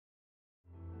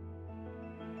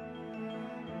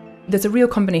There's a real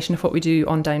combination of what we do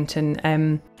on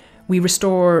Downton. We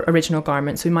restore original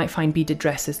garments. We might find beaded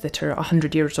dresses that are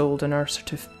 100 years old and are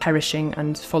sort of perishing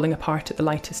and falling apart at the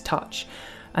lightest touch.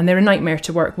 And they're a nightmare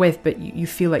to work with, but you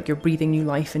feel like you're breathing new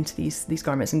life into these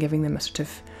garments and giving them a sort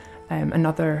of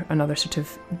another sort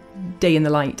of day in the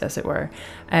light, as it were.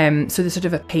 So there's sort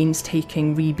of a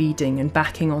painstaking rebeading and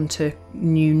backing onto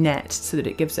new net so that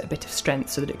it gives it a bit of strength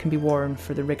so that it can be worn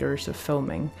for the rigours of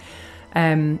filming.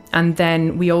 And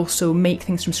then we also make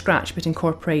things from scratch but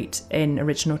incorporate in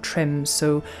original trims.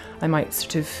 So I might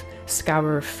sort of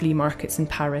scour flea markets in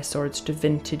Paris or sort of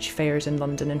vintage fairs in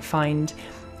London and find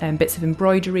bits of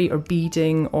embroidery or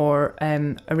beading or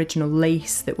original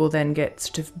lace that will then get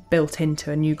sort of built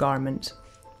into a new garment.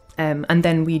 And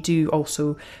then we do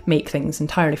also make things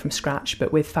entirely from scratch,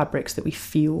 but with fabrics that we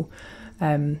feel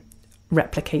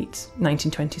replicate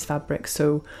 1920s fabrics.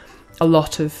 So a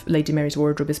lot of Lady Mary's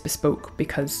wardrobe is bespoke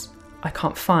because I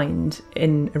can't find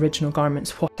in original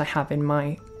garments what I have in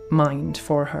my mind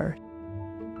for her.